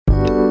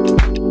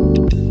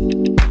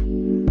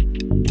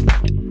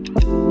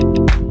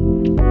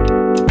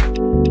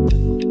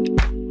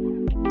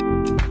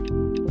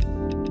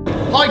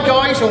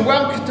guys, and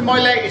welcome to my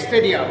latest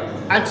video.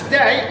 And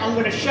today I'm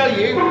going to show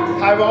you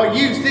how I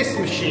use this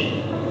machine.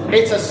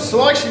 It's a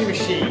slicing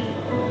machine.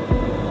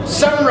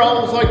 Some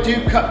rolls I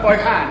do cut by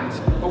hand,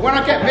 but when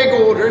I get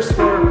big orders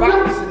for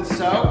bats and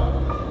so,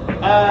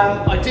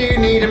 I do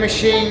need a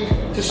machine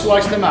to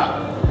slice them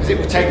up, because it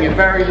will take me a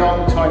very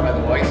long time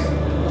otherwise.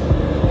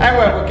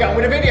 Anyway, we'll get on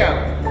with the video.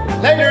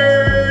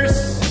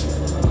 Laters!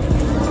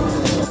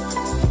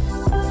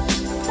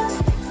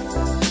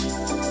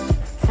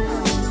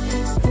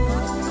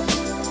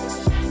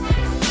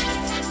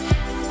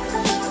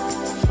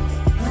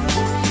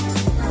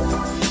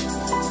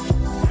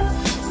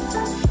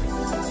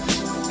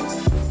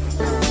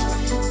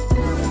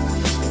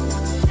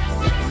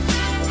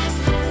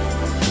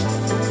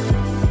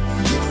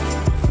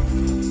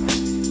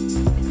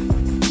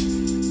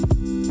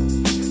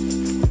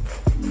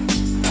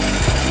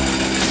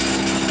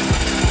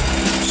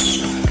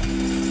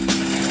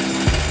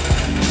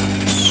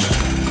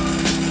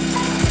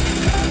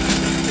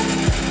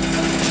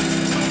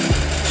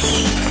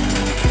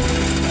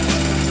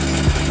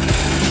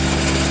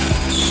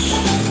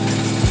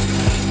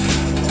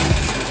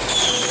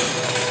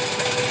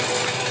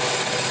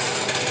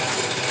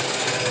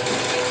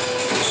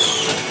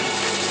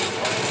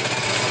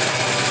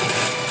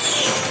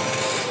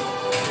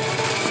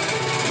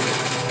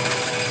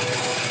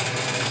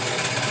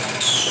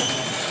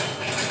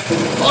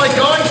 Hi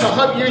guys, I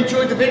hope you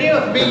enjoyed the video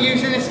of me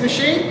using this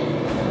machine.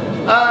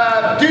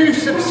 Do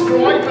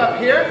subscribe up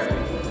here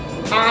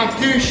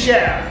and do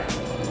share.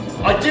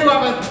 I do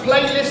have a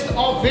playlist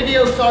of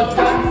videos I've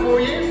done for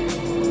you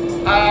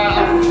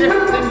of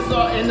different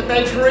things in the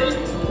bakery.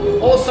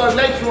 Also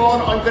later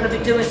on I'm going to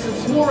be doing some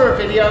smaller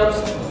videos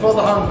for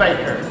the home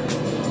baker.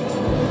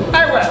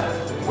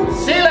 Anyway,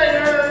 see you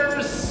later.